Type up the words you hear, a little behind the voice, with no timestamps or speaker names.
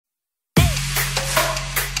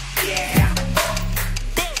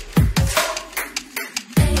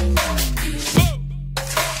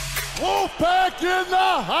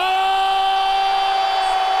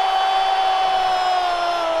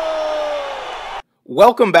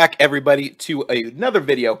Welcome back, everybody, to another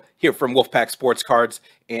video here from Wolfpack Sports Cards,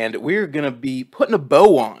 and we're going to be putting a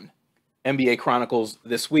bow on NBA Chronicles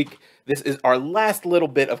this week. This is our last little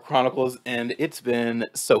bit of Chronicles, and it's been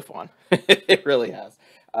so fun. It really has.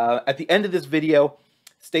 At the end of this video,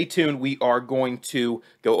 stay tuned. We are going to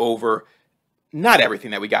go over not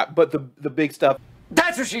everything that we got, but the big stuff.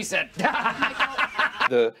 That's what she said.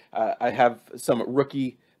 I have some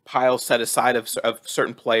rookie piles set aside of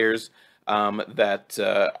certain players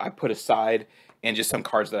that I put aside, and just some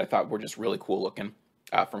cards that I thought were just really cool looking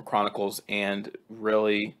from Chronicles. And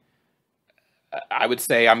really, I would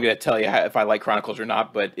say, I'm going to tell you if I like Chronicles or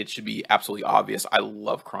not, but it should be absolutely obvious. I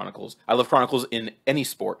love Chronicles. I love Chronicles in any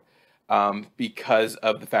sport because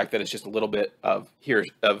of the fact that it's just a little bit of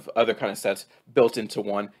other kind of sets built into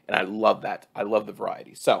one, and I love that. I love the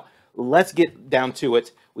variety. So let's get down to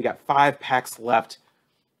it. We got 5 packs left.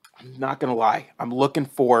 I'm not going to lie. I'm looking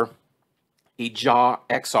for a Jaw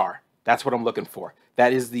XR. That's what I'm looking for.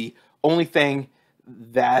 That is the only thing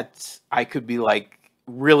that I could be like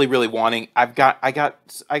really wanting. I got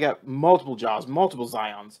multiple Jaws, multiple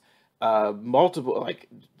Zions, multiple like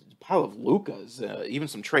pile of Lukas, even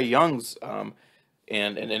some Trae Youngs,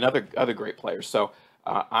 and other great players. So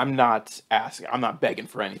I'm not begging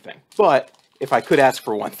for anything. But if I could ask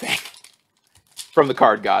for one thing from the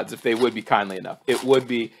card gods, if they would be kindly enough, it would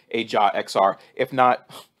be a Jaw XR. If not,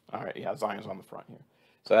 all right, yeah, Zion's on the front here.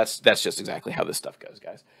 So that's just exactly how this stuff goes,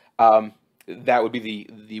 guys. That would be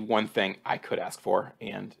the one thing I could ask for,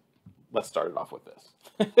 and let's start it off with this.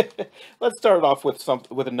 Let's start it off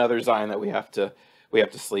with another Zion that we have to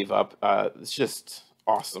sleeve up. It's just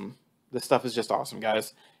awesome. This stuff is just awesome,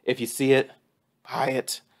 guys. If you see it, buy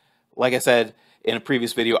it. Like I said in a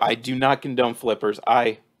previous video, I do not condone flippers.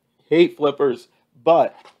 I hate flippers,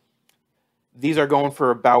 but these are going for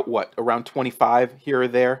about, what, around 25 here or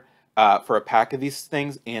there for a pack of these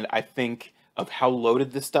things. And I think of how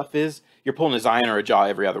loaded this stuff is. You're pulling a Zion or a Jaw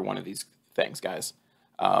every other one of these things, guys.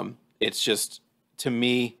 It's just, to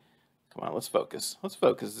me, come on, let's focus. Let's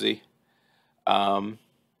focus, Z. Yeah,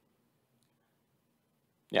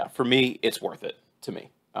 for me, it's worth it, to me.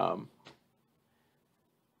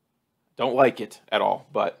 Don't like it at all,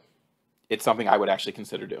 but it's something I would actually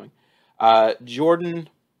consider doing. Jordan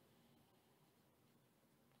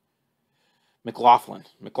McLaughlin.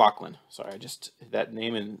 Sorry, that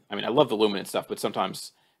name, and I mean, I love the Luminant stuff, but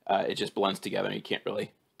sometimes it just blends together and you can't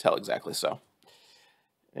really tell exactly. So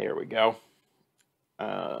there we go.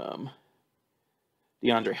 DeAndre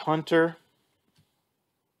Hunter.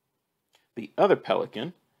 The other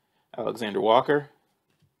Pelican, Alexander Walker.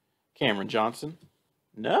 Cameron Johnson.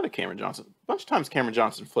 Another Cameron Johnson. A bunch of times Cameron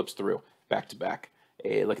Johnson flips through back to back.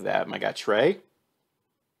 Hey, look at that. My guy Trae.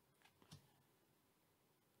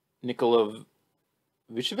 Nikola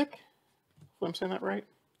Vucevic, if I'm saying that right.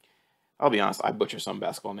 I'll be honest, I butcher some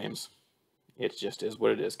basketball names. It just is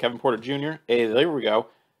what it is. Kevin Porter Jr. Hey, there we go.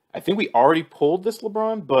 I think we already pulled this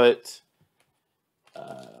LeBron, but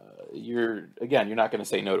you're not going to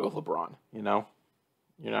say no to a LeBron, you know?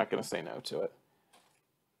 You're not going to say no to it.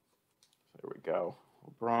 There we go.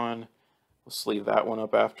 LeBron. We'll sleeve that one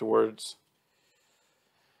up afterwards.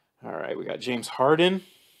 All right, we got James Harden.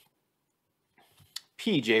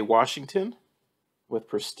 PJ Washington with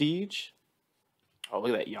Prestige. Oh,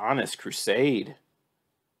 look at that Giannis Crusade.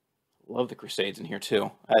 Love the Crusades in here,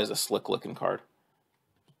 too. That is a slick-looking card.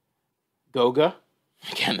 Goga.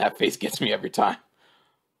 Again, that face gets me every time.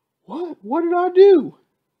 What? What did I do?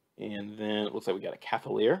 And then it looks like we got a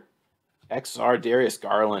Cavalier. XR Darius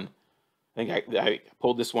Garland. I think I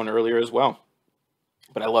pulled this one earlier as well.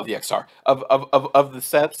 But I love the XR. Of the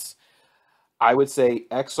sets, I would say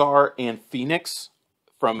XR and Phoenix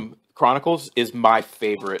from Chronicles is my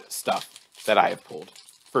favorite stuff that I have pulled,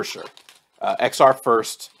 for sure. XR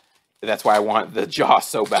first. That's why I want the Jaw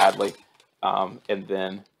so badly. And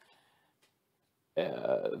then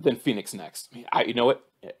Phoenix next. I mean, you know what?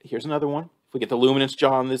 Here's another one. If we get the Luminance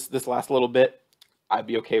Jaw on this last little bit, I'd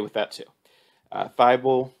be okay with that too.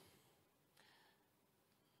 Thibault.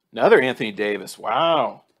 Another Anthony Davis.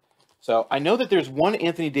 Wow. So I know that there's one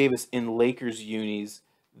Anthony Davis in Lakers unis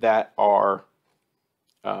that are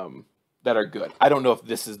good. I don't know if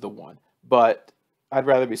this is the one, but I'd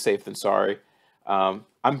rather be safe than sorry. I'm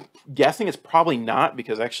guessing it's probably not,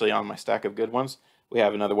 because actually on my stack of good ones, we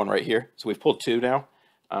have another one right here. So we've pulled 2 now.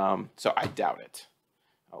 So I doubt it.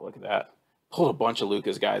 Oh, look at that. Pulled a bunch of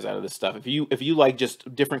Luka's guys out of this stuff. If you like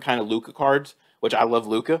just different kind of Luka cards, which I love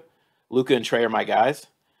Luka and Trae are my guys,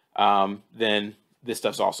 then this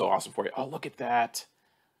stuff's also awesome for you. Oh, look at that.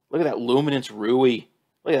 Look at that Luminance Rui.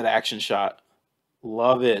 Look at that action shot.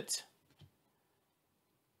 Love it.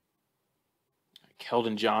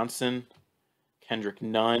 Keldon Johnson, Kendrick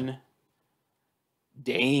Nunn,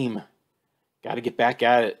 Dame. Got to get back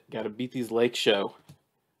at it. Got to beat these Lake Show.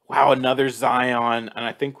 Wow, another Zion, and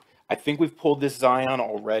I think we've pulled this Zion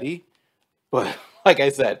already. But like I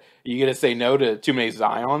said, you gonna say no to too many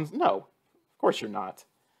Zions? No, of course you're not.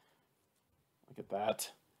 Look at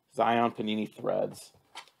that, Zion Panini Threads.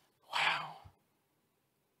 Wow,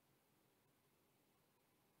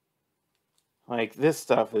 like this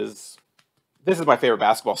is my favorite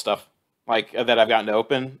basketball stuff. Like that I've gotten to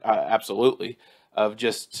open, absolutely. Of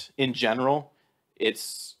just in general,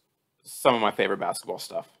 it's some of my favorite basketball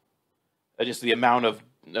stuff. Just the amount of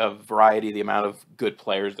variety, the amount of good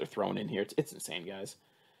players they're throwing in here. It's insane, guys.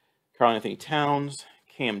 Karl Anthony Towns,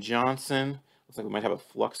 Cam Johnson. Looks like we might have a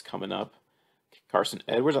flux coming up. Carson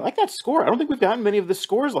Edwards. I like that score. I don't think we've gotten many of the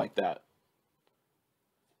scores like that.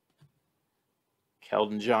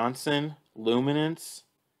 Keldon Johnson, Luminance.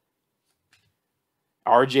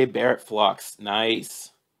 RJ Barrett Flux. Nice.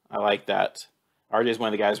 I like that. RJ is one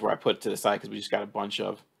of the guys where I put it to the side because we just got a bunch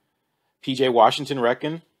of. PJ Washington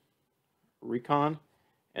Recon.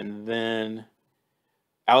 And then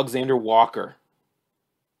Alexander Walker.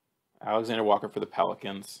 Alexander Walker for the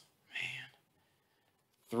Pelicans. Man.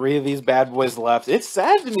 3 of these bad boys left. It's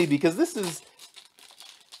sad to me because this is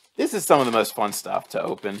some of the most fun stuff to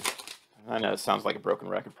open. I know it sounds like a broken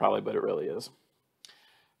record probably, but it really is.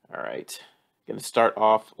 All right. Going to start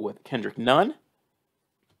off with Kendrick Nunn.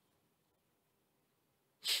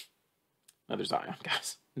 Another Zion,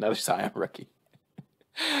 guys. Another Zion rookie.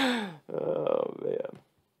 Oh, man.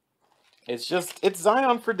 It's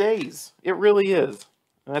Zion for days. It really is.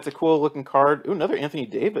 And that's a cool looking card. Ooh, another Anthony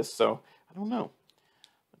Davis. So, I don't know.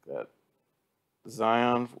 Look at that.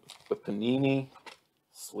 Zion with Panini.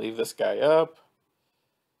 Sleeve this guy up.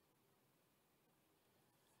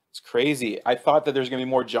 It's crazy. I thought that there's going to be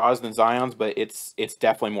more Jaws than Zions, but it's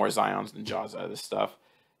definitely more Zions than Jaws out of this stuff.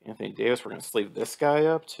 Anthony Davis, we're going to sleeve this guy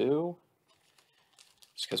up too.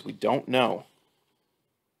 Just because we don't know.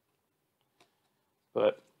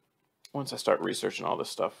 But once I start researching all this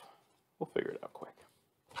stuff, we'll figure it out quick.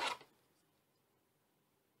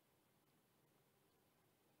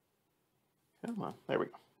 Come on. There we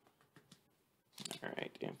go. All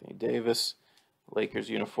right. Anthony Davis, Lakers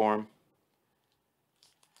uniform.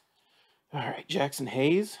 All right. Jackson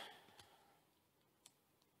Hayes.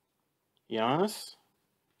 Giannis.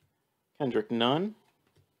 Kendrick Nunn.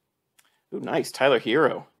 Ooh, nice. Tyler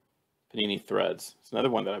Hero. Panini Threads. It's another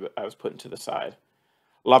one that I was putting to the side.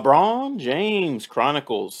 LeBron James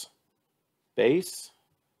Chronicles. Base.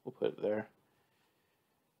 We'll put it there.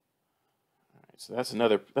 All right, so that's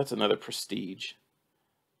another prestige.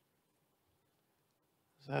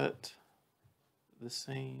 Is that the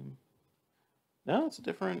same? No, it's a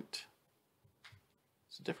different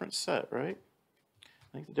set, right?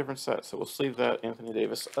 I think it's a different set. So we'll sleeve that Anthony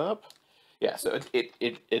Davis up. Yeah, so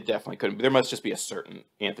it definitely couldn't be. There must just be a certain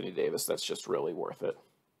Anthony Davis that's just really worth it.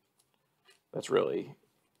 That's really,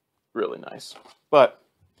 really nice. But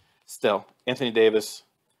still, Anthony Davis,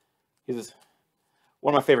 he's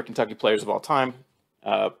one of my favorite Kentucky players of all time.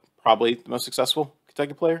 Probably the most successful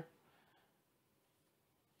Kentucky player.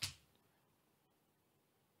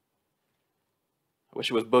 I wish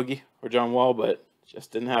it was Boogie or John Wall, but it just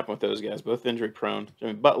didn't happen with those guys. Both injury prone.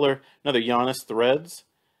 Jimmy Butler, another Giannis Threads.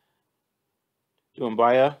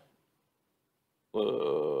 Doumbia,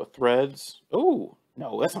 Threads. Oh,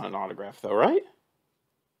 no, that's not an autograph though, right?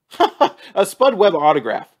 A Spud Webb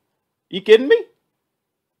autograph. You kidding me?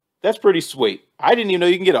 That's pretty sweet. I didn't even know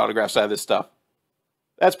you can get autographs out of this stuff.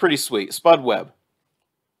 That's pretty sweet. Spud Webb.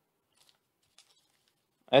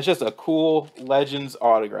 That's just a cool Legends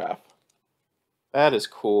autograph. That is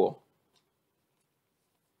cool.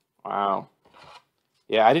 Wow.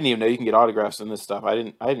 Yeah, I didn't even know you can get autographs in this stuff. I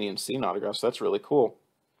didn't even see autographs. That's really cool.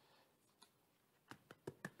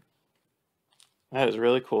 That is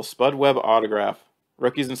really cool. Spud Webb autograph.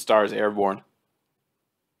 Rookies and Stars Airborne.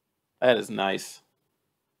 That is nice.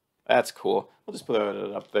 That's cool. We'll just put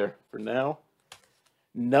that up there for now.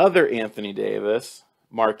 Another Anthony Davis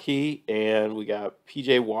marquee, and we got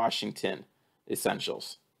PJ Washington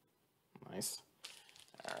Essentials. Nice.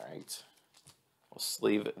 All right. We'll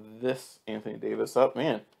sleeve this Anthony Davis up.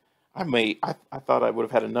 Man, I thought I would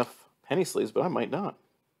have had enough penny sleeves, but I might not.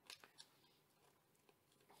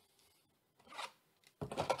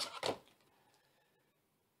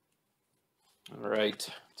 All right.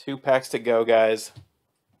 2 packs to go, guys.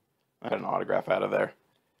 I got an autograph out of there.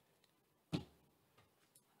 Right.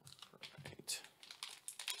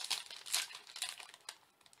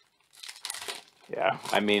 Yeah,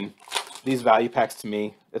 I mean, these value packs to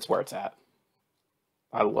me, it's where it's at.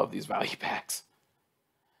 I love these value packs.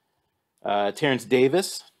 Terrence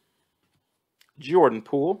Davis, Jordan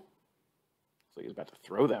Poole. So he's about to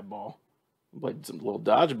throw that ball. Played some little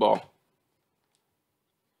dodgeball.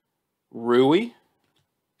 Rui,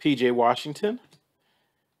 PJ Washington,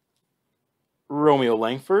 Romeo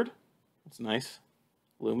Langford. That's nice.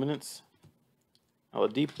 Luminance.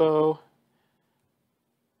 Oladipo.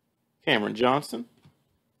 Cameron Johnson.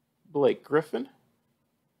 Blake Griffin.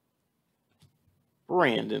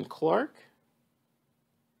 Brandon Clark.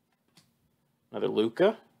 Another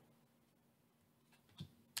Luka.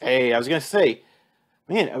 Hey, I was going to say,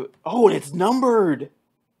 man, oh, and it's numbered.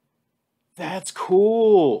 That's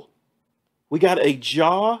cool. We got a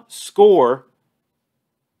Ja score,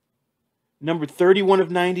 number 31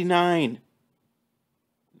 of 99.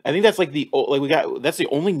 I think that's like that's the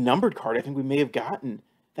only numbered card I think we may have gotten.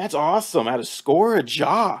 That's awesome. Out of score a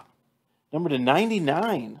Ja, number to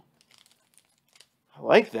 99. I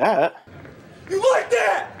like that. You like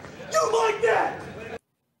that? You like that?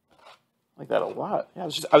 I like that a lot. Yeah,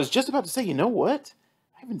 I was just about to say, you know what?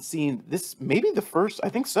 I haven't seen this. Maybe the first. I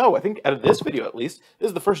think so. I think out of this video at least, this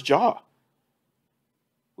is the first Ja.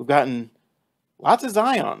 We've gotten lots of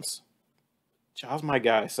Zions. Ja's my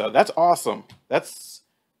guy, so that's awesome. That's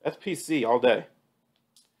PC all day.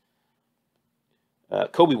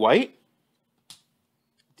 Kobe White,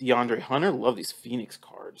 DeAndre Hunter. Love these Phoenix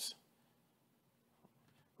cards.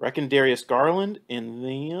 Reckon Darius Garland, and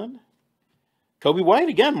then Kobe White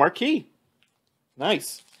again, marquee.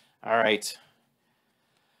 Nice. All right.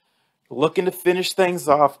 Looking to finish things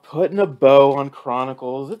off, putting a bow on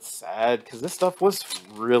Chronicles. It's sad because this stuff was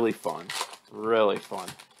really fun. Really fun.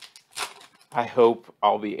 I hope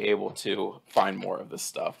I'll be able to find more of this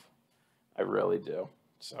stuff. I really do.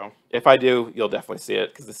 So if I do, you'll definitely see it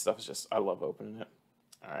because this stuff is just, I love opening it.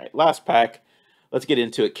 All right, last pack. Let's get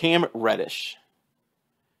into it. Cam Reddish.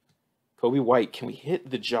 Kobe White. Can we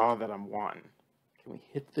hit the Ja that I'm wanting? Can we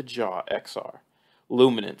hit the Ja XR?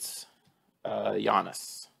 Luminance.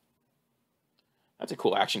 Giannis. That's a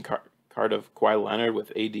cool action card of Kawhi Leonard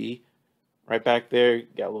with AD right back there.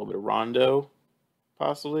 Got a little bit of Rondo,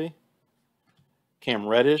 possibly. Cam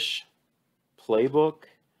Reddish, Playbook.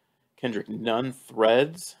 Kendrick Nunn,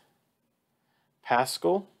 Threads.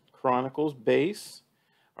 Pascal, Chronicles, Base.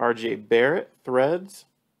 RJ Barrett, Threads.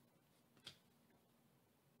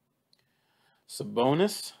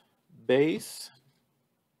 Sabonis, Base.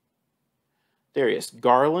 Darius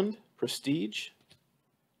Garland, Prestige.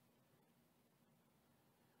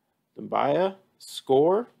 Dembaya,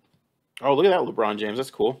 Score. Oh, look at that LeBron James. That's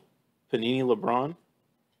cool. Panini LeBron.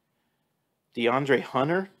 DeAndre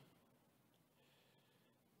Hunter.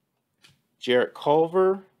 Jarrett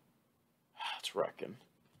Culver. Let's reckon.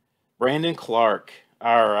 Brandon Clark.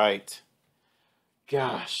 All right.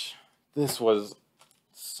 Gosh, this was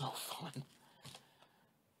so fun.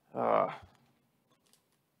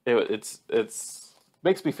 It's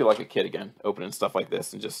makes me feel like a kid again, opening stuff like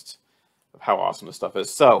this and just how awesome this stuff is.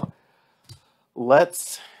 So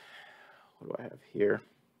what do I have here?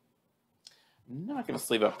 I'm not going to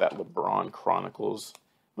sleeve up that LeBron Chronicles.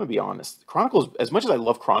 I'm going to be honest. Chronicles, as much as I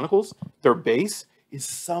love Chronicles, their base is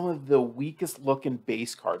some of the weakest looking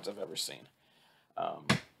base cards I've ever seen. All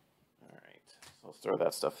right, so let's throw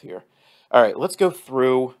that stuff here. All right, let's go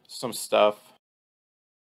through some stuff.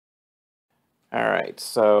 All right,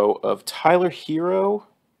 so of Tyler Hero,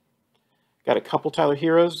 got a couple Tyler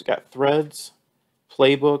Heroes. Got Threads,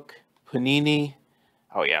 Playbook, Panini.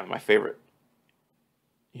 Oh yeah, my favorite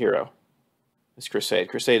hero is Crusade.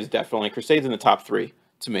 Crusade is definitely, Crusade's in the top 3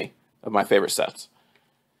 to me of my favorite sets.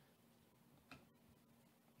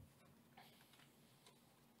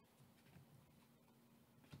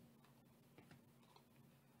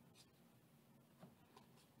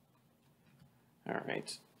 All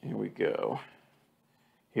right, here we go.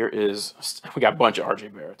 Here is, we got a bunch of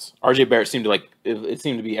RJ Barretts. RJ Barrett seemed to like, it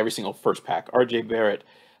seemed to be every single first pack. RJ Barrett,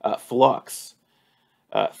 Flux,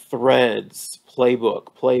 Threads, Playbook,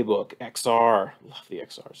 XR, love the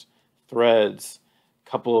XRs. Threads,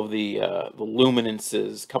 couple of the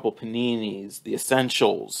Luminances, couple Paninis, the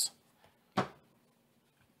Essentials.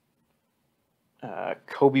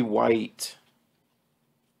 Kobe White.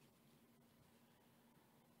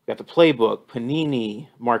 Got the Playbook, Panini,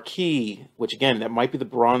 Marquee, which again, that might be the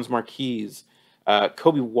bronze marquees.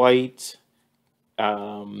 Kobe White,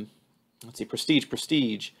 let's see,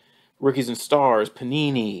 Prestige, Rookies and Stars,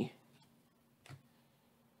 Panini.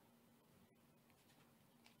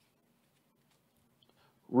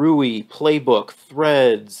 Rui, Playbook,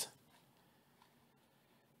 Threads,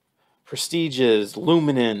 Prestiges,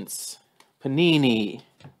 Luminance, Panini.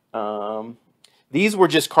 These were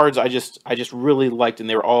just cards I just really liked, and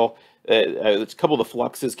they were all it's a couple of the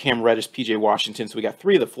fluxes, Cam Reddish, PJ Washington. So we got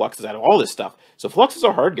 3 of the fluxes out of all this stuff. So fluxes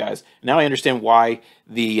are hard, guys. Now I understand why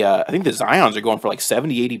the I think the Zions are going for like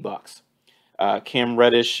 70, 80 bucks. Cam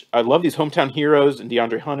Reddish. I love these hometown heroes and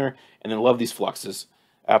DeAndre Hunter, and then love these fluxes.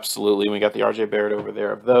 Absolutely. We got the RJ Barrett over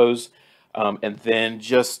there of those. And then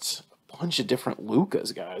just a bunch of different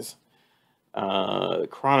Lukas, guys.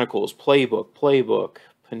 Chronicles, Playbook,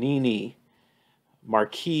 Panini,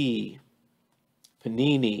 Marquee,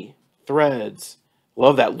 Panini, Threads.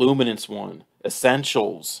 Love that Luminance one.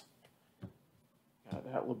 Essentials.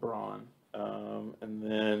 Got that LeBron. And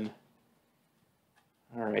then,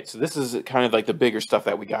 all right, so this is kind of like the bigger stuff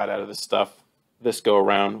that we got out of this stuff. This go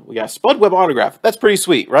around. We got Spud Webb autograph. That's pretty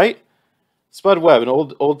sweet, right? Spud Webb, an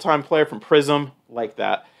old-time player from Prism, like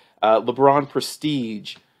that. LeBron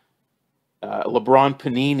Prestige. LeBron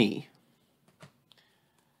Panini.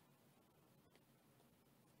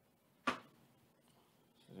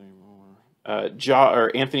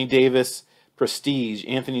 Anthony Davis Prestige.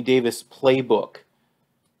 Anthony Davis Playbook.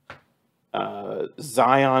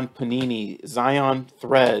 Zion Panini. Zion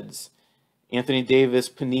Threads. Anthony Davis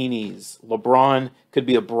Paninis. LeBron could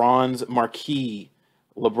be a bronze marquee.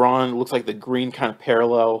 LeBron looks like the green kind of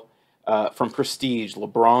parallel from Prestige.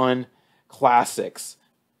 LeBron Classics.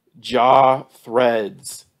 Jaw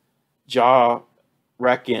Threads. Jaw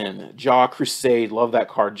Reckon. Jaw Crusade. Love that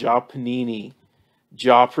card. Jaw Panini.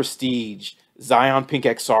 Jaw Prestige. Zion Pink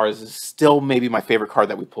XR is still maybe my favorite card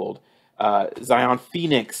that we pulled. Zion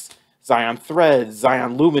Phoenix. Zion Threads.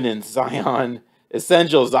 Zion Luminance. Zion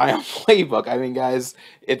Essentials, Zion Playbook. I mean, guys,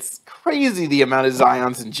 it's crazy the amount of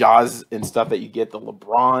Zions and Jaws and stuff that you get. The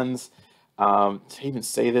LeBrons. To even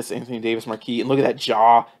say this, Anthony Davis Marquee. And look at that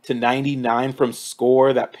Jaw to 99 from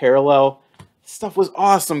Score, that parallel. This stuff was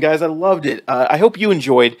awesome, guys. I loved it. I hope you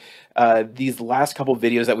enjoyed these last couple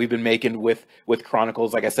videos that we've been making with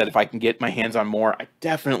Chronicles. Like I said, if I can get my hands on more, I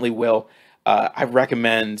definitely will. I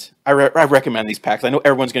recommend these packs. I know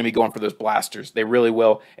everyone's going to be going for those blasters. They really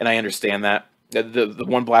will, and I understand that. The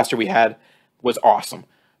one blaster we had was awesome,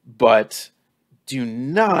 but do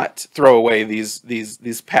not throw away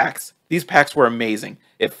these packs. These packs were amazing.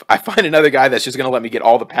 If I find another guy that's just going to let me get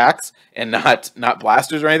all the packs and not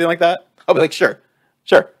blasters or anything like that, I'll be like, sure,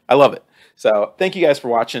 I love it. So thank you guys for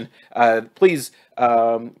watching. Please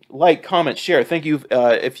like, comment, share. Thank you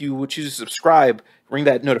if you would choose to subscribe. Ring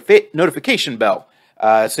that notification bell.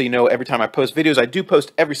 So you know every time I post videos. I do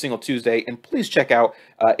post every single Tuesday. And please check out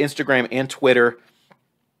Instagram and Twitter,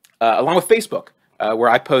 along with Facebook, where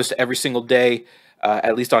I post every single day,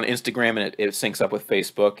 at least on Instagram, and it syncs up with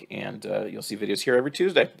Facebook. And you'll see videos here every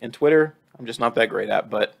Tuesday. And Twitter, I'm just not that great at,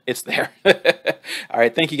 but it's there. All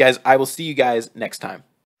right, thank you guys. I will see you guys next time.